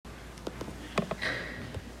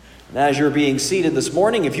And as you're being seated this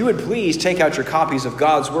morning, if you would please take out your copies of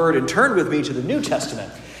God's Word and turn with me to the New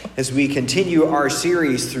Testament as we continue our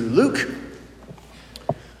series through Luke.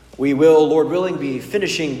 We will, Lord willing, be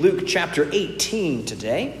finishing Luke chapter 18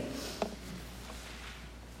 today.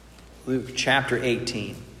 Luke chapter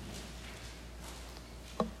 18.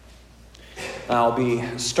 I'll be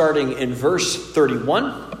starting in verse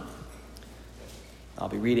 31. I'll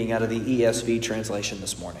be reading out of the ESV translation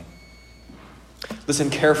this morning. Listen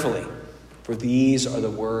carefully, for these are the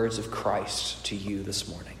words of Christ to you this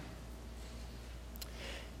morning.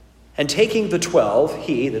 And taking the 12,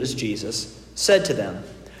 he, that is Jesus, said to them,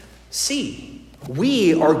 "See,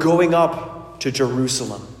 we are going up to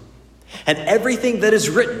Jerusalem, and everything that is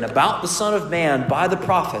written about the Son of Man by the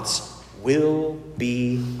prophets will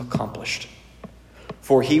be accomplished.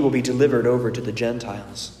 For he will be delivered over to the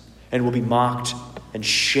Gentiles, and will be mocked and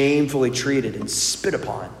shamefully treated and spit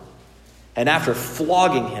upon. And after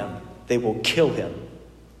flogging him, they will kill him.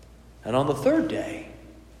 And on the third day,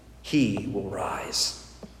 he will rise."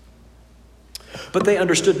 But they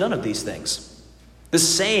understood none of these things. The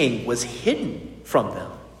saying was hidden from them,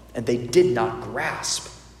 and they did not grasp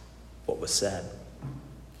what was said.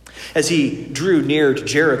 As he drew near to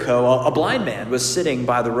Jericho, a blind man was sitting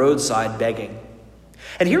by the roadside begging.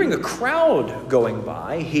 And hearing a crowd going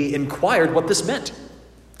by, he inquired what this meant.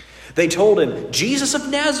 They told him, "Jesus of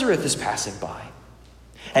Nazareth is passing by."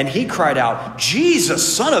 And he cried out,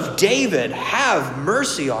 "Jesus, Son of David, have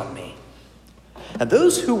mercy on me." And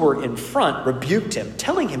those who were in front rebuked him,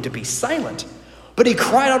 telling him to be silent. But he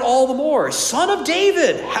cried out all the more, "Son of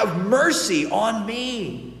David, have mercy on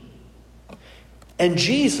me." And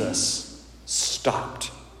Jesus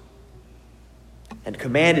stopped and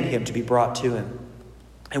commanded him to be brought to him.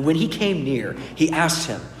 And when he came near, he asked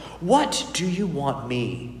him, "What do you want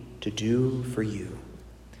me to do for you?"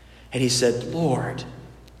 And he said, "Lord,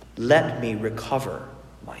 let me recover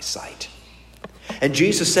my sight." And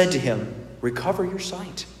Jesus said to him, "Recover your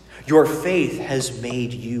sight. Your faith has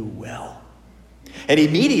made you well." And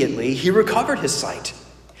immediately he recovered his sight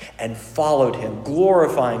and followed him,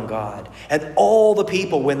 glorifying God. And all the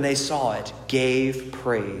people, when they saw it, gave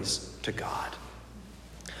praise to God.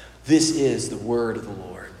 This is the word of the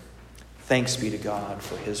Lord. Thanks be to God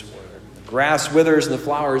for his word. The grass withers and the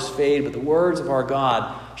flowers fade, but the words of our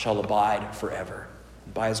God shall abide forever.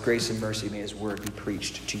 And by his grace and mercy, may his word be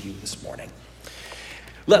preached to you this morning.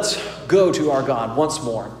 Let's go to our God once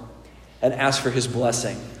more and ask for his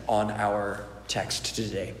blessing on our text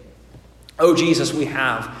today. Oh, Jesus, we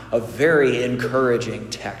have a very encouraging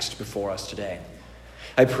text before us today.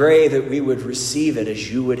 I pray that we would receive it as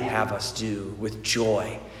you would have us do, with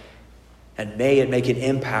joy. And may it make an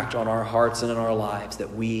impact on our hearts and in our lives,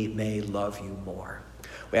 that we may love you more.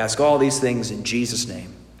 We ask all these things in Jesus'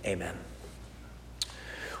 name. Amen.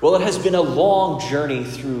 Well, it has been a long journey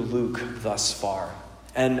through Luke thus far.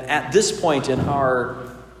 And at this point in our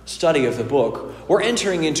study of the book, we're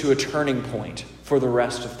entering into a turning point for the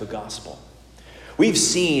rest of the gospel. We've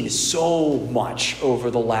seen so much over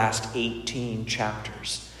the last 18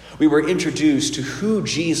 chapters. We were introduced to who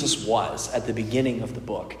Jesus was at the beginning of the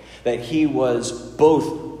book, that he was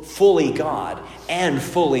both fully God and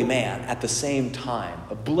fully man at the same time,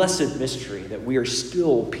 a blessed mystery that we are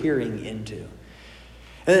still peering into.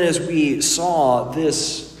 And then as we saw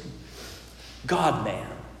this God-man,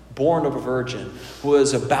 born of a virgin,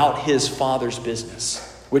 was about his Father's business,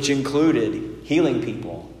 which included healing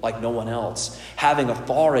people like no one else, having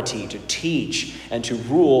authority to teach and to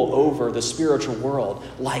rule over the spiritual world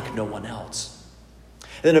like no one else.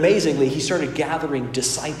 And then amazingly, he started gathering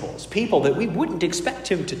disciples, people that we wouldn't expect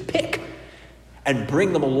him to pick, and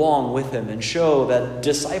bring them along with him and show that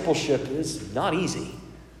discipleship is not easy,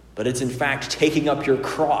 but it's in fact taking up your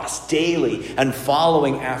cross daily and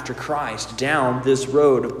following after Christ down this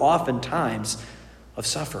road of oftentimes of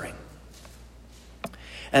suffering.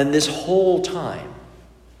 And this whole time,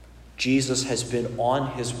 Jesus has been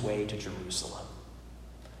on his way to Jerusalem.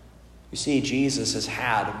 You see, Jesus has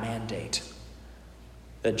had a mandate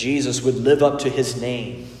that Jesus would live up to his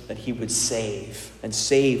name, that he would save and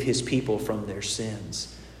save his people from their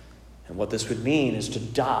sins. And what this would mean is to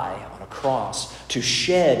die on a cross, to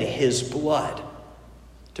shed his blood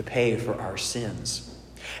to pay for our sins.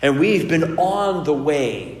 And we've been on the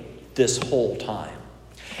way this whole time.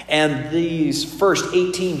 And these first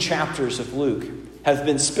 18 chapters of Luke have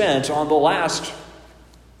been spent on the last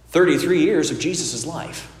 33 years of Jesus'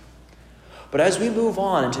 life. But as we move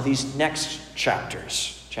on into these next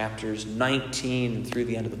chapters 19 through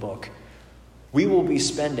the end of the book, we will be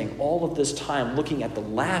spending all of this time looking at the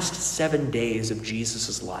last 7 days of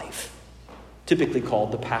Jesus' life, typically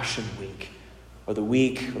called the Passion Week, or the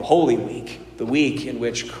week, the Holy Week, the week in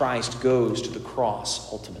which Christ goes to the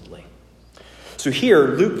cross ultimately. So here,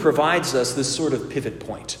 Luke provides us this sort of pivot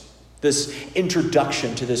point, this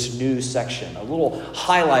introduction to this new section, a little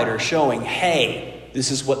highlighter showing, hey, this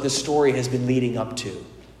is what this story has been leading up to.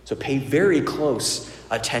 So pay very close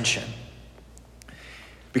attention,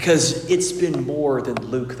 because it's been more than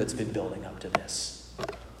Luke that's been building up to this.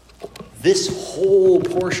 This whole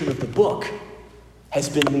portion of the book has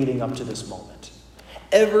been leading up to this moment.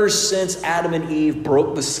 Ever since Adam and Eve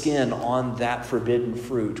broke the skin on that forbidden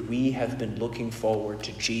fruit, we have been looking forward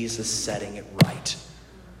to Jesus setting it right.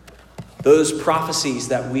 Those prophecies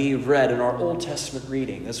that we read in our Old Testament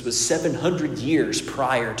reading, this was 700 years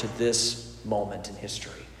prior to this moment in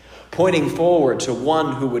history, pointing forward to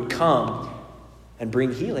one who would come and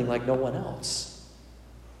bring healing like no one else,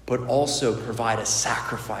 but also provide a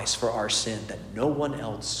sacrifice for our sin that no one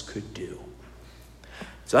else could do.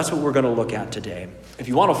 So that's what we're going to look at today. If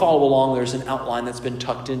you want to follow along, there's an outline that's been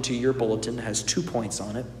tucked into your bulletin. It has 2 points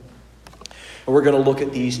on it. And we're going to look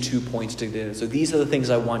at these 2 points today. So these are the things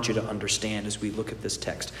I want you to understand as we look at this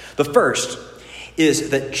text. The first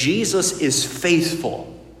is that Jesus is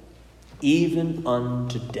faithful even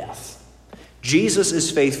unto death. Jesus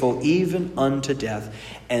is faithful even unto death.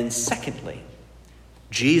 And secondly,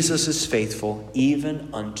 Jesus is faithful even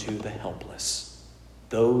unto the helpless,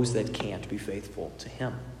 those that can't be faithful to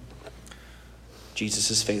him.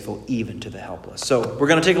 Jesus is faithful even to the helpless. So we're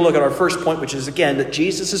going to take a look at our first point, which is, again, that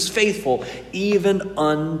Jesus is faithful even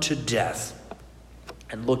unto death.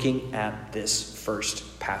 And looking at this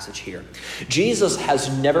first passage here. Jesus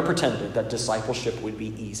has never pretended that discipleship would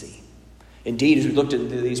be easy. Indeed, as we looked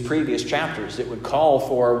into these previous chapters, it would call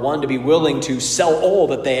for one to be willing to sell all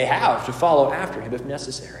that they have to follow after him if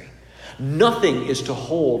necessary. Nothing is to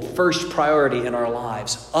hold first priority in our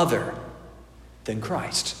lives other than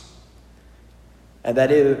Christ. And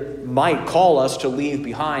that it might call us to leave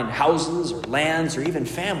behind houses or lands or even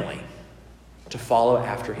family to follow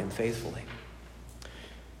after him faithfully.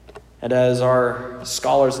 And as our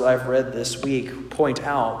scholars that I've read this week point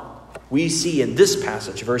out, we see in this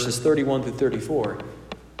passage, verses 31 through 34,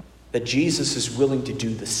 that Jesus is willing to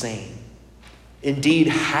do the same. Indeed,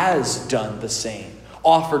 has done the same.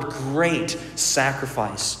 Offered great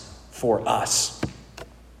sacrifice for us.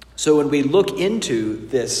 So when we look into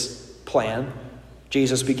this plan,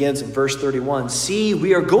 Jesus begins in verse 31, "See,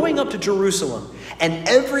 we are going up to Jerusalem, and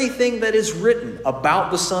everything that is written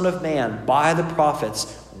about the Son of Man by the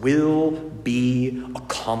prophets will be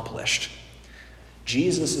accomplished."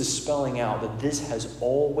 Jesus is spelling out that this has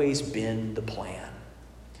always been the plan.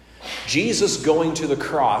 Jesus going to the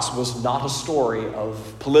cross was not a story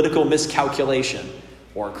of political miscalculation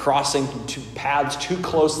or crossing paths too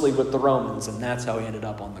closely with the Romans, and that's how he ended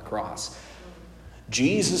up on the cross.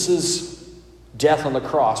 Jesus' death on the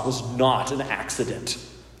cross was not an accident.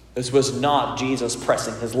 This was not Jesus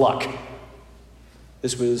pressing his luck.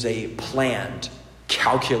 This was a planned,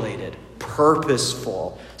 calculated,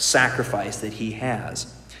 purposeful sacrifice that he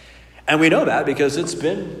has. And we know that because it's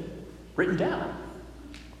been written down.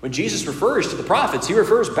 When Jesus refers to the prophets, he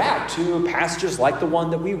refers back to passages like the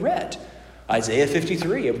one that we read. Isaiah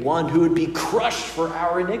 53, of one who would be crushed for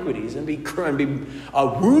our iniquities and be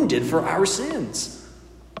wounded for our sins.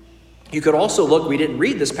 You could also look, we didn't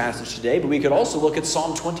read this passage today, but we could also look at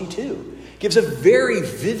Psalm 22. It gives a very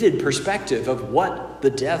vivid perspective of what the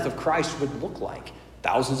death of Christ would look like,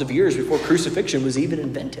 thousands of years before crucifixion was even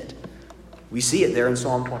invented. We see it there in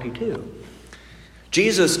Psalm 22.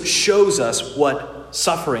 Jesus shows us what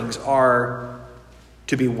sufferings are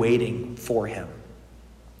to be waiting for him.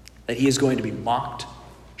 That he is going to be mocked,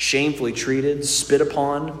 shamefully treated, spit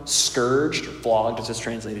upon, scourged, or flogged as it's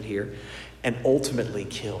translated here, and ultimately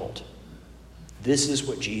killed. This is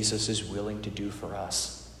what Jesus is willing to do for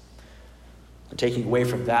us. And taking away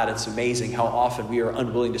from that, it's amazing how often we are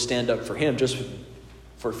unwilling to stand up for him just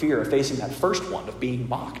for fear of facing that first one, of being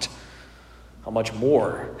mocked. How much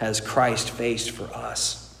more has Christ faced for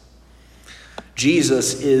us?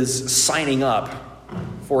 Jesus is signing up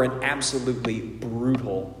for an absolutely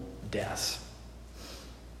brutal death.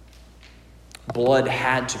 Blood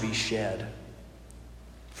had to be shed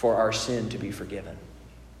for our sin to be forgiven.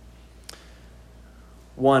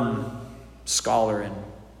 One scholar and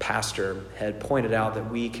pastor had pointed out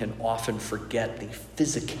that we can often forget the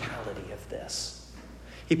physicality of this.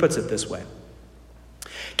 He puts it this way: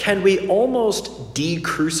 can we almost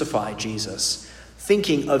de-crucify Jesus,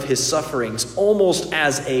 thinking of his sufferings almost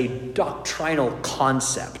as a doctrinal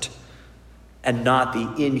concept and not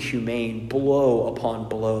the inhumane blow upon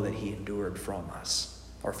blow that he endured from us,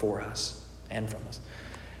 or for us, and from us?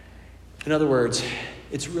 In other words,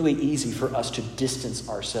 it's really easy for us to distance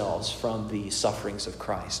ourselves from the sufferings of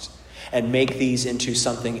Christ and make these into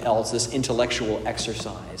something else, this intellectual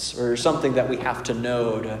exercise, or something that we have to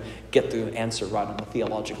know to get the answer right on the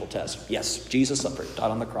theological test. Yes, Jesus suffered,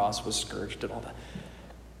 died on the cross, was scourged, and all that.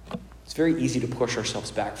 It's very easy to push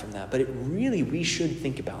ourselves back from that, but we should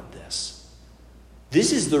think about this.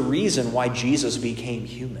 This is the reason why Jesus became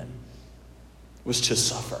human, was to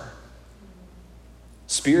suffer.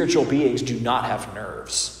 Spiritual beings do not have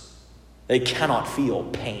nerves. They cannot feel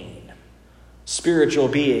pain. Spiritual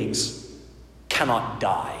beings cannot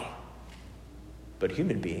die, but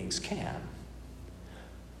human beings can.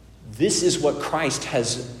 This is what Christ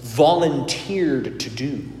has volunteered to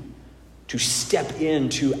do, to step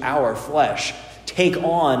into our flesh, take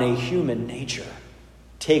on a human nature,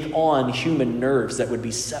 take on human nerves that would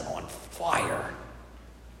be set on fire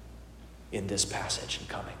in this passage and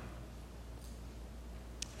coming.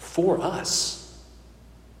 For us.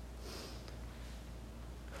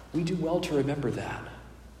 We do well to remember that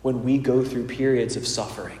when we go through periods of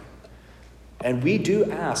suffering. And we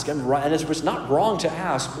do ask, and it's not wrong to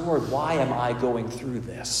ask, Lord, why am I going through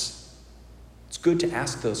this? It's good to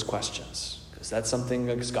ask those questions, because that's something,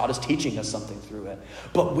 because God is teaching us something through it.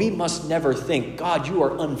 But we must never think, God, you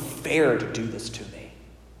are unfair to do this to me.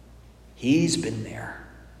 He's been there.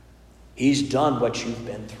 He's done what you've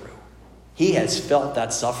been through. He has felt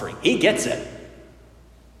that suffering. He gets it.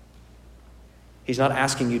 He's not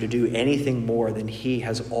asking you to do anything more than he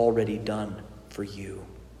has already done for you.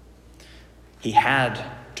 He had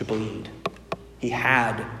to bleed. He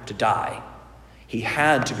had to die. He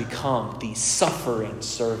had to become the suffering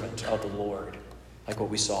servant of the Lord, like what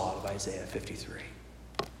we saw of Isaiah 53.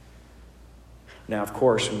 Now, of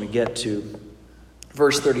course, when we get to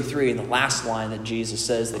verse 33, in the last line, that Jesus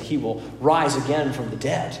says that he will rise again from the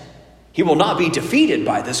dead. He will not be defeated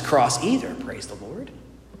by this cross either, praise the Lord.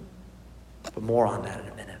 But more on that in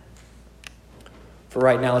a minute. For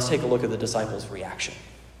right now, let's take a look at the disciples' reaction.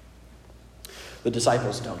 The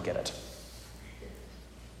disciples don't get it.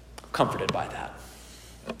 Comforted by that.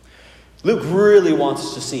 Luke really wants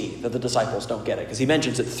us to see that the disciples don't get it, because he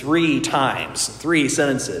mentions it 3 times, 3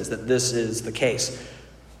 sentences, that this is the case.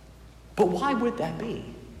 But why would that be?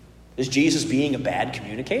 Is Jesus being a bad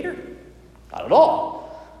communicator? Not at all.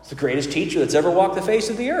 He's the greatest teacher that's ever walked the face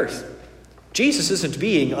of the earth. Jesus isn't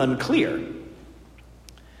being unclear.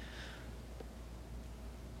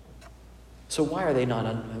 So why are they not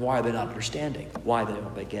understanding? Why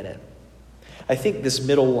don't they get it? I think this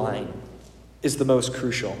middle line is the most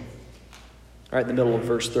crucial. Right in the middle of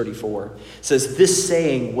verse 34. It says, this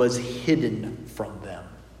saying was hidden from them.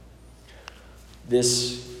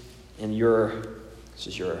 This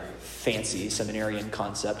is your fancy seminarian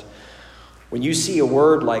concept. When you see a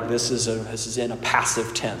word like this, this is in a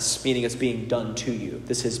passive tense, meaning it's being done to you.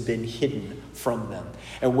 This has been hidden from them.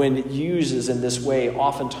 And when it uses in this way,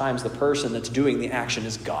 oftentimes the person that's doing the action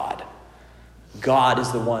is God. God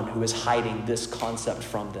is the one who is hiding this concept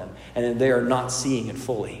from them, and they are not seeing it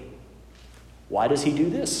fully. Why does he do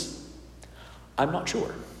this? I'm not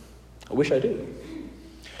sure. I wish I do.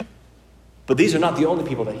 But these are not the only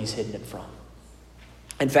people that he's hidden it from.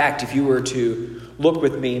 In fact, if you were to look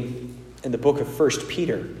with me in the book of 1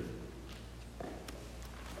 Peter.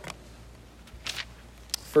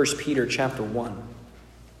 1 Peter chapter 1.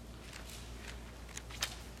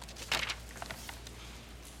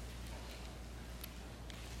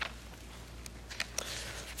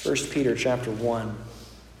 First Peter chapter 1.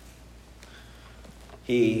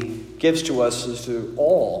 He gives to us as to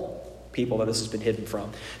all people that this has been hidden from.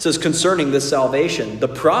 It says, concerning this salvation, the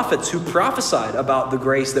prophets who prophesied about the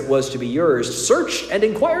grace that was to be yours searched and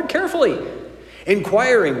inquired carefully,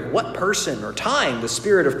 inquiring what person or time the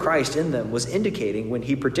Spirit of Christ in them was indicating when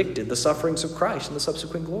he predicted the sufferings of Christ and the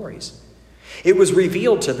subsequent glories. It was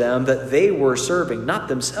revealed to them that they were serving not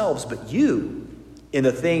themselves, but you in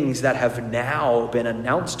the things that have now been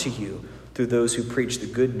announced to you through those who preach the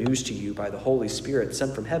good news to you by the Holy Spirit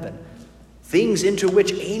sent from heaven. Things into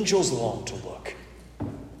which angels long to look.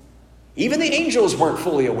 Even the angels weren't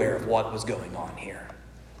fully aware of what was going on here.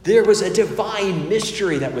 There was a divine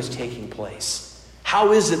mystery that was taking place.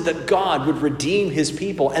 How is it that God would redeem his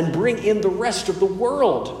people and bring in the rest of the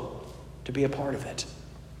world to be a part of it?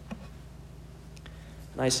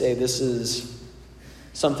 And I say this is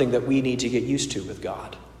something that we need to get used to with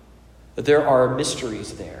God. That there are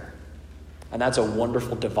mysteries there. And that's a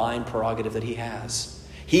wonderful divine prerogative that he has.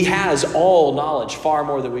 He has all knowledge, far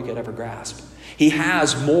more than we could ever grasp. He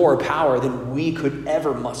has more power than we could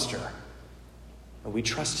ever muster. And we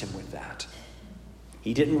trust him with that.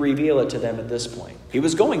 He didn't reveal it to them at this point. He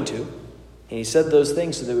was going to. And he said those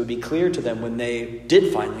things so that it would be clear to them when they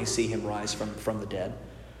did finally see him rise from the dead.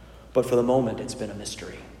 But for the moment, it's been a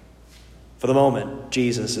mystery. For the moment,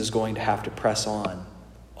 Jesus is going to have to press on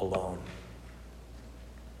alone.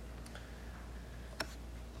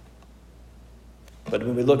 But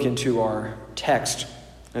when we look into our text,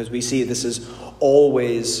 as we see, this has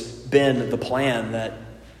always been the plan that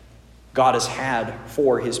God has had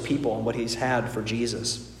for his people and what he's had for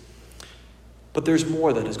Jesus. But there's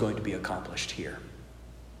more that is going to be accomplished here.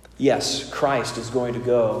 Yes, Christ is going to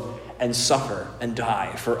go and suffer and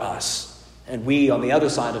die for us. And we, on the other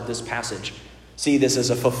side of this passage, see this as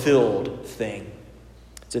a fulfilled thing.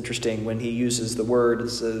 It's interesting when he uses the word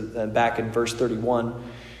back in verse 31,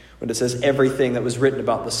 when it says everything that was written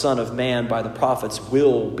about the Son of Man by the prophets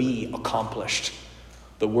will be accomplished.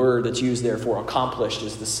 The word that's used there for accomplished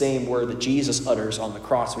is the same word that Jesus utters on the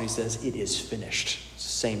cross when he says, it is finished. It's the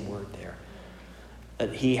same word there.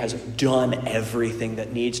 That he has done everything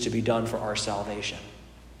that needs to be done for our salvation.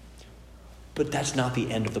 But that's not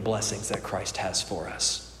the end of the blessings that Christ has for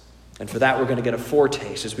us. And for that, we're going to get a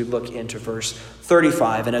foretaste as we look into verse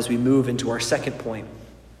 35 and as we move into our second point,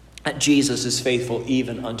 that Jesus is faithful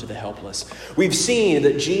even unto the helpless. We've seen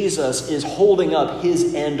that Jesus is holding up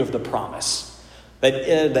his end of the promise.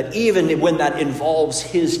 That even when that involves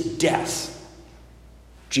his death,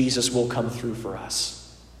 Jesus will come through for us.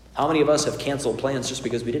 How many of us have canceled plans just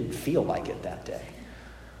because we didn't feel like it that day?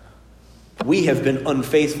 We have been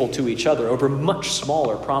unfaithful to each other over much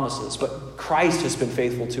smaller promises, but Christ has been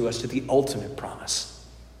faithful to us to the ultimate promise.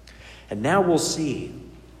 And now we'll see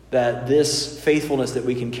that this faithfulness that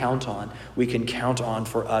we can count on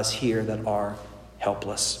for us here that are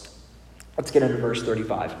helpless. Let's get into verse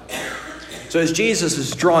 35. So as Jesus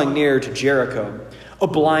is drawing near to Jericho, a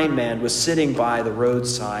blind man was sitting by the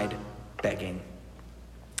roadside begging.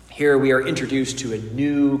 Here we are introduced to a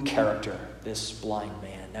new character, this blind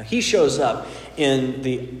man. Now he shows up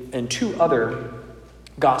in two other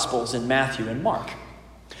Gospels, in Matthew and Mark.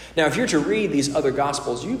 Now if you're to read these other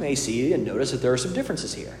Gospels, you may see and notice that there are some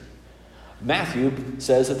differences here. Matthew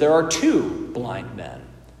says that there are two blind men.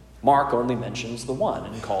 Mark only mentions the one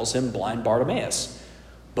and calls him blind Bartimaeus.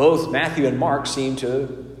 Both Matthew and Mark seem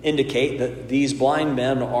to indicate that these blind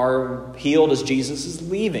men are healed as Jesus is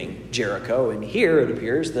leaving Jericho. And here it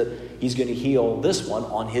appears that he's going to heal this one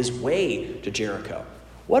on his way to Jericho.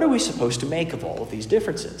 What are we supposed to make of all of these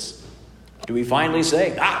differences? Do we finally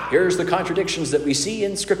say, here's the contradictions that we see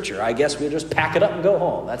in Scripture. I guess we'll just pack it up and go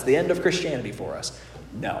home. That's the end of Christianity for us.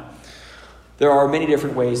 No. There are many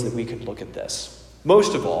different ways that we could look at this.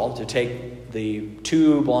 Most of all, to take the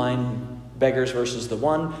two blind beggars versus the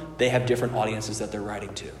one, they have different audiences that they're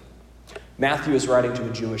writing to. Matthew is writing to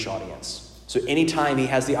a Jewish audience. So anytime he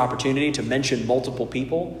has the opportunity to mention multiple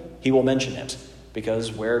people, he will mention it.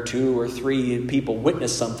 Because where 2 or 3 people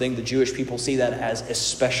witness something, the Jewish people see that as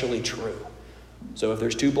especially true. So if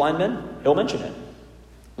there's 2 blind men, he'll mention it.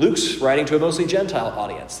 Luke's writing to a mostly Gentile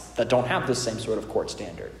audience that don't have this same sort of court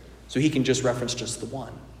standard. So he can just reference just the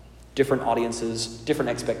one. Different audiences, different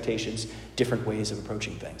expectations, different ways of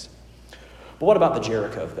approaching things. But what about the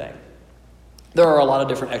Jericho thing? There are a lot of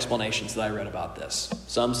different explanations that I read about this.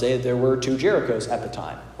 Some say that there were 2 Jerichos at the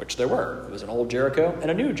time, which there were. It was an old Jericho and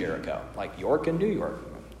a new Jericho, like York and New York.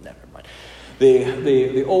 Never mind.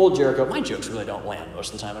 The old Jericho, my jokes really don't land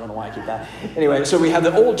most of the time. I don't know why I keep that. Anyway, so we have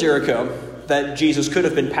the old Jericho that Jesus could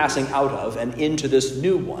have been passing out of and into this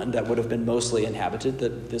new one that would have been mostly inhabited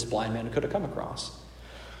that this blind man could have come across.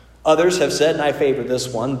 Others have said, and I favor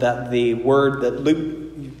this one, that the word that Luke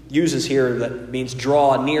uses here that means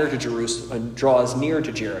draw near to Jerusalem, draws near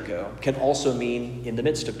to Jericho, can also mean in the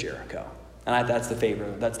midst of Jericho. And that's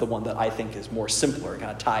the one that I think is more simpler. It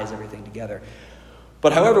kind of ties everything together.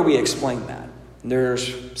 But however we explain that,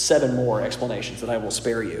 there's 7 more explanations that I will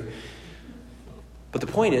spare you. But the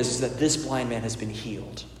point is that this blind man has been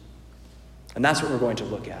healed. And that's what we're going to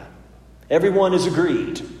look at. Everyone is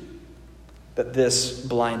agreed that this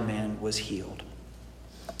blind man was healed.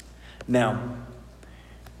 Now,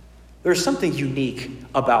 there's something unique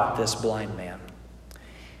about this blind man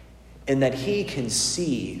in that he can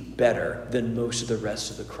see better than most of the rest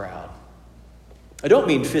of the crowd. I don't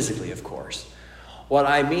mean physically, of course. What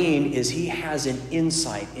I mean is he has an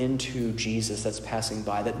insight into Jesus that's passing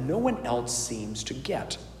by that no one else seems to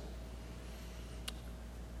get.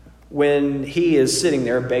 When he is sitting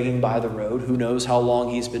there begging by the road, who knows how long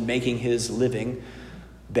he's been making his living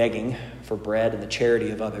begging for bread and the charity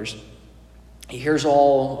of others, he hears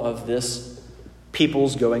all of this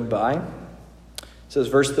people's going by. It says,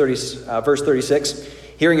 verse 36,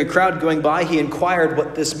 hearing a crowd going by, he inquired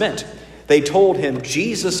what this meant. They told him,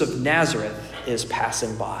 Jesus of Nazareth is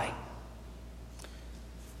passing by.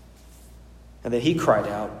 And then he cried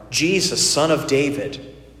out, "Jesus, Son of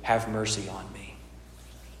David, have mercy on me."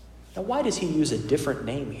 Now, why does he use a different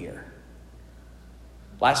name here?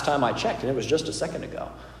 Last time I checked, and it was just a second ago,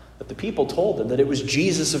 that the people told him that it was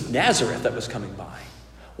Jesus of Nazareth that was coming by.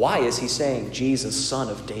 Why is he saying Jesus, Son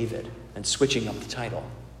of David, and switching up the title?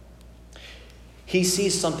 He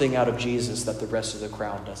sees something out of Jesus that the rest of the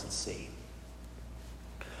crowd doesn't see.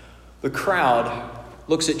 The crowd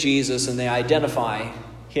looks at Jesus and they identify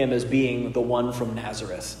him as being the one from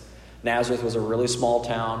Nazareth. Nazareth was a really small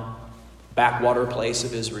town, backwater place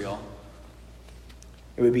of Israel.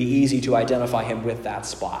 It would be easy to identify him with that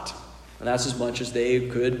spot. And that's as much as they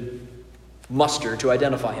could muster to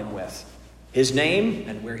identify him with. His name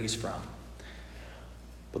and where he's from.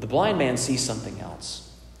 But the blind man sees something else.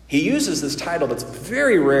 He uses this title that's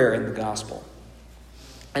very rare in the gospel.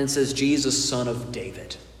 And it says, Jesus, Son of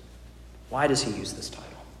David. Why does he use this title?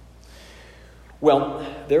 Well,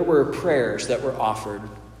 there were prayers that were offered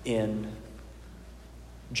in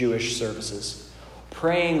Jewish services,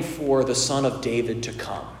 praying for the Son of David to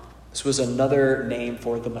come. This was another name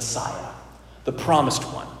for the Messiah, the promised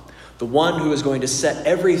one, the one who is going to set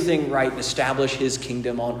everything right and establish his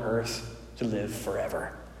kingdom on earth to live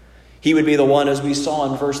forever. He would be the one, as we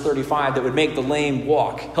saw in verse 35, that would make the lame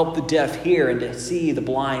walk, help the deaf hear, and to see the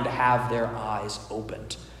blind have their eyes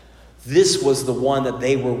opened. This was the one that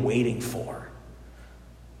they were waiting for.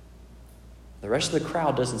 The rest of the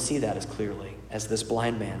crowd doesn't see that as clearly as this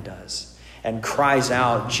blind man does, and cries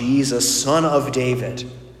out, Jesus, Son of David,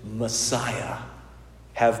 Messiah,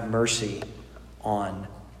 have mercy on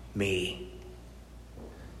me.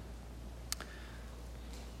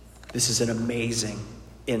 This is an amazing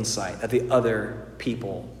insight that the other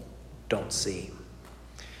people don't see.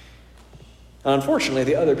 And unfortunately,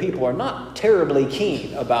 the other people are not terribly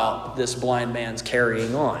keen about this blind man's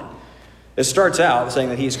carrying on. It starts out saying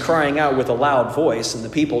that he's crying out with a loud voice, and the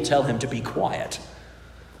people tell him to be quiet.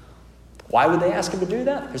 Why would they ask him to do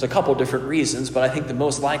that? There's a couple different reasons, but I think the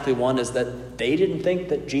most likely one is that they didn't think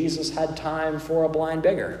that Jesus had time for a blind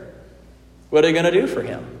beggar. What are they going to do for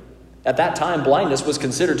him? At that time, blindness was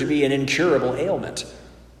considered to be an incurable ailment.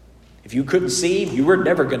 If you couldn't see, you were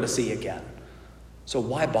never going to see again. So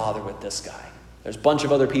why bother with this guy? There's a bunch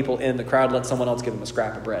of other people in the crowd. Let someone else give him a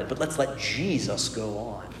scrap of bread. But let's let Jesus go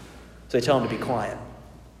on. So they tell him to be quiet.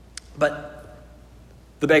 But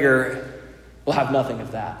the beggar will have nothing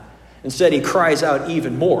of that. Instead, he cries out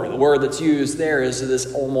even more. The word that's used there is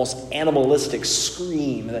this almost animalistic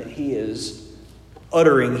scream that he is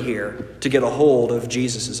uttering here to get a hold of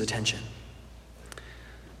Jesus' attention.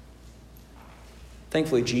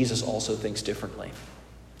 Thankfully, Jesus also thinks differently.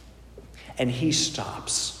 And he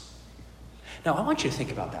stops. Now, I want you to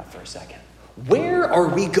think about that for a second. Where are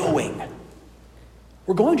we going?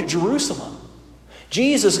 We're going to Jerusalem.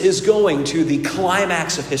 Jesus is going to the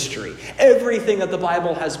climax of history. Everything that the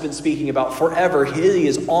Bible has been speaking about forever, he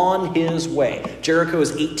is on his way. Jericho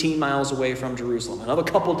is 18 miles away from Jerusalem. Another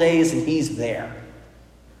couple days and he's there.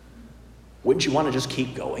 Wouldn't you want to just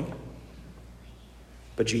keep going?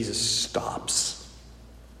 But Jesus stops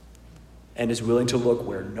and is willing to look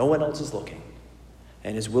where no one else is looking,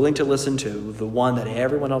 and is willing to listen to the one that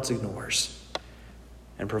everyone else ignores,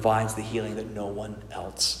 and provides the healing that no one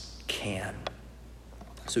else can.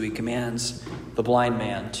 So he commands the blind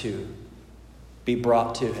man to be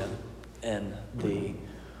brought to him. And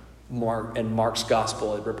in Mark's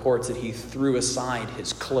gospel, it reports that he threw aside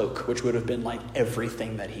his cloak, which would have been like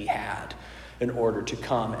everything that he had, in order to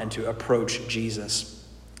come and to approach Jesus.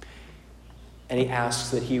 And he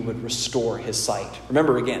asks that he would restore his sight.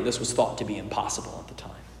 Remember, again, this was thought to be impossible at the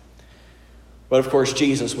time. But of course,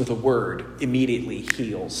 Jesus, with a word, immediately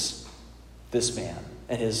heals this man,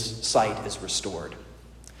 and his sight is restored.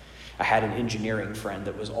 I had an engineering friend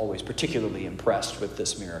that was always particularly impressed with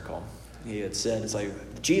this miracle. He had said, it's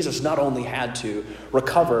like, Jesus not only had to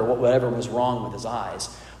recover whatever was wrong with his eyes,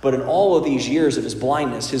 but in all of these years of his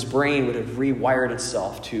blindness, his brain would have rewired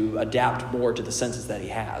itself to adapt more to the senses that he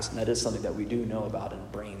has. And that is something that we do know about in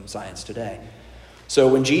brain science today. So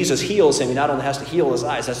when Jesus heals him, he not only has to heal his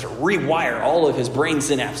eyes, he has to rewire all of his brain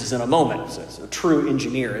synapses in a moment. So it's a true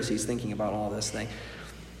engineer as he's thinking about all this thing.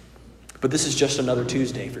 But this is just another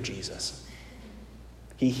Tuesday for Jesus.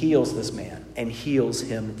 He heals this man and heals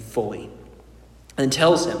him fully, and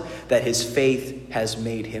tells him that his faith has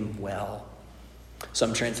made him well.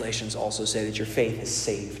 Some translations also say that your faith has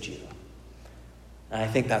saved you. And I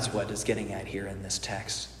think that's what it's getting at here in this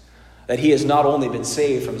text. That he has not only been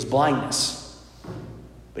saved from his blindness,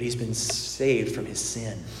 but he's been saved from his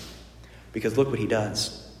sin. Because look what he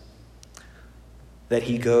does. That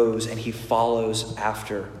he goes and he follows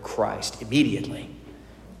after Christ immediately.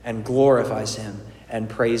 and glorifies him and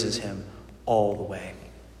praises him all the way.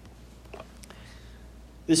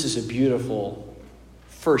 This is a beautiful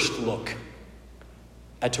first look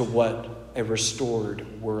at to what a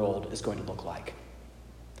restored world is going to look like.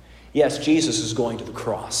 Yes, Jesus is going to the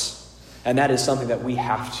cross, and that is something that we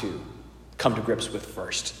have to come to grips with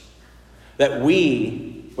first. That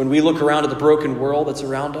when we look around at the broken world that's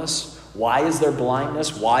around us, why is there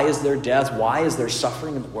blindness? Why is there death? Why is there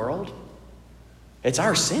suffering in the world? It's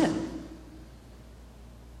our sin.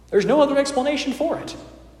 There's no other explanation for it.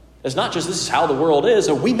 It's not just this is how the world is,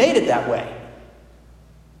 or we made it that way.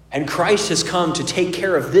 And Christ has come to take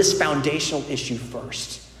care of this foundational issue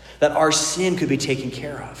first, that our sin could be taken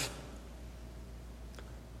care of.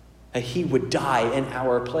 That he would die in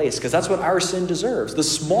our place, because that's what our sin deserves. The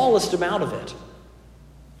smallest amount of it,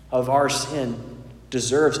 of our sin,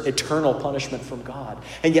 deserves eternal punishment from God.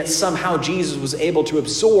 And yet somehow Jesus was able to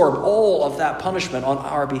absorb all of that punishment on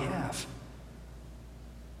our behalf.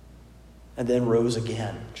 And then rose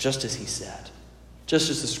again, just as he said, just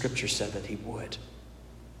as the scripture said that he would.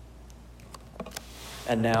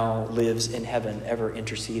 And now lives in heaven, ever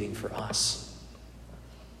interceding for us.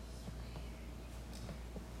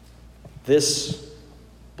 This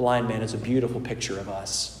blind man is a beautiful picture of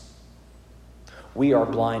us. We are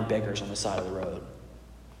blind beggars on the side of the road.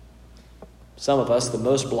 Some of us, the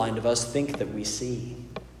most blind of us, think that we see.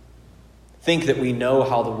 Think that we know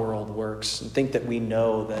how the world works, and think that we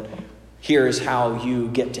know that here is how you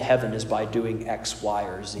get to heaven is by doing X, Y,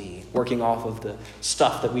 or Z, working off of the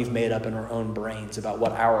stuff that we've made up in our own brains about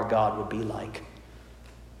what our God would be like.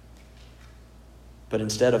 But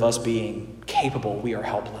instead of us being capable, we are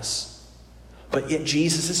helpless. But yet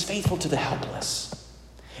Jesus is faithful to the helpless.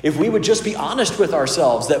 If we would just be honest with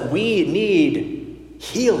ourselves that we need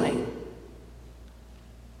healing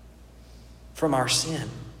from our sin,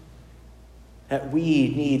 that we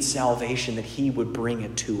need salvation, that he would bring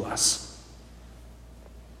it to us.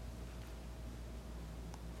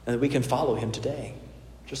 And that we can follow him today,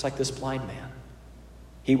 just like this blind man.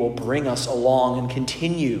 He will bring us along and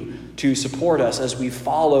continue to support us as we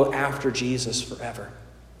follow after Jesus forever.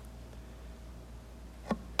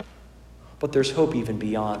 But there's hope even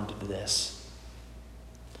beyond this.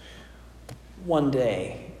 One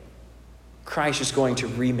day, Christ is going to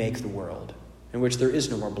remake the world in which there is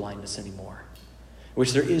no more blindness anymore, in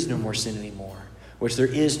which there is no more sin anymore, in which there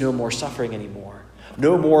is no more suffering anymore,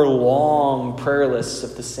 no more long prayer lists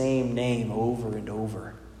of the same name over and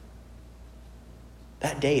over.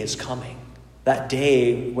 That day is coming. That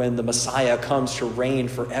day when the Messiah comes to reign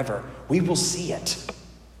forever. We will see it.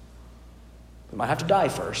 We might have to die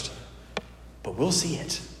first, but we'll see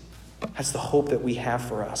it. That's the hope that we have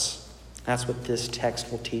for us. That's what this text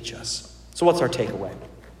will teach us. So what's our takeaway?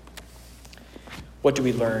 What do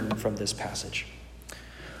we learn from this passage?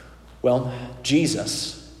 Well,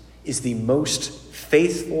 Jesus is the most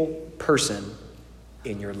faithful person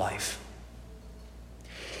in your life.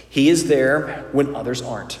 He is there when others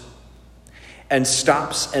aren't, and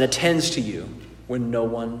stops and attends to you when no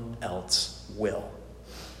one else will.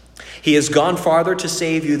 He has gone farther to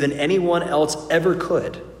save you than anyone else ever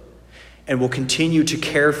could, and will continue to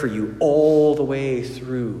care for you all the way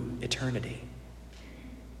through eternity.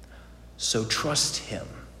 So trust him.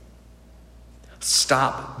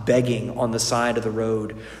 Stop begging on the side of the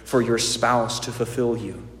road for your spouse to fulfill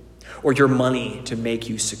you, or your money to make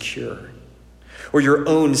you secure, or your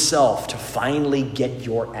own self to finally get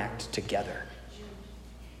your act together.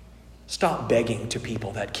 Stop begging to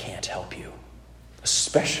people that can't help you,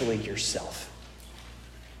 especially yourself.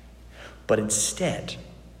 But instead,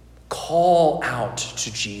 call out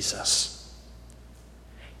to Jesus.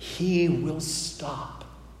 He will stop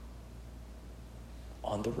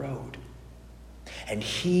on the road, and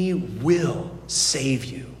he will save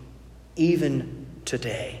you even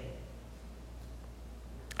today.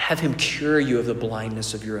 Have him cure you of the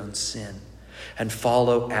blindness of your own sin, and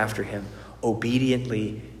follow after him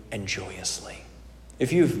obediently and joyously.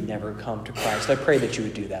 If you've never come to Christ, I pray that you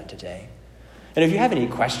would do that today. And if you have any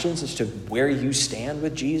questions as to where you stand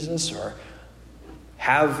with Jesus, or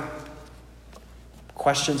have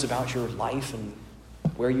questions about your life and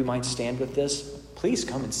where you might stand with this, please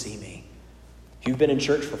come and see me. If you've been in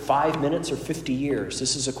church for 5 minutes or 50 years,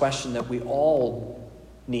 this is a question that we all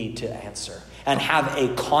need to answer and have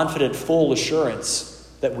a confident, full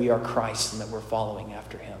assurance that we are Christ and that we're following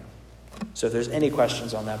after him. So if there's any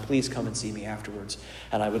questions on that, please come and see me afterwards.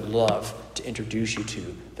 And I would love to introduce you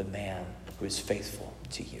to the man who is faithful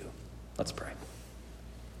to you. Let's pray.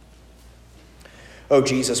 Oh,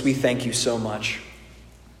 Jesus, we thank you so much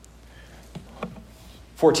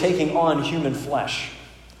for taking on human flesh,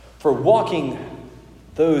 for walking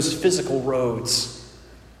those physical roads,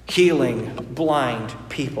 healing blind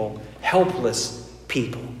people, helpless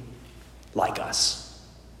people like us.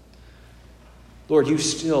 Lord, you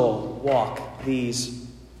still walk these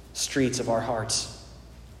streets of our hearts.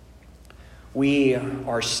 We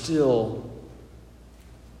are still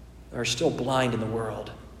blind in the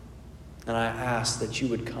world, and I ask that you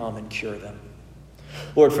would come and cure them.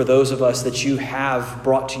 Lord, for those of us that you have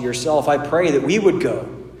brought to yourself, I pray that we would go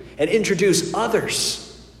and introduce others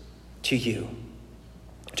to you,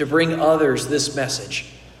 to bring others this message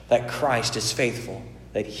that Christ is faithful,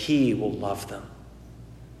 that he will love them.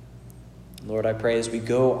 Lord, I pray as we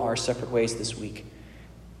go our separate ways this week,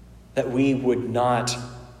 that we would not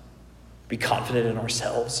be confident in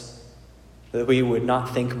ourselves, that we would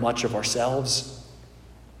not think much of ourselves,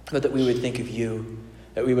 but that we would think of you,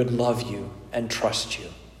 that we would love you and trust you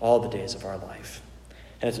all the days of our life.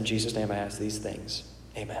 And it's in Jesus' name I ask these things.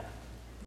 Amen.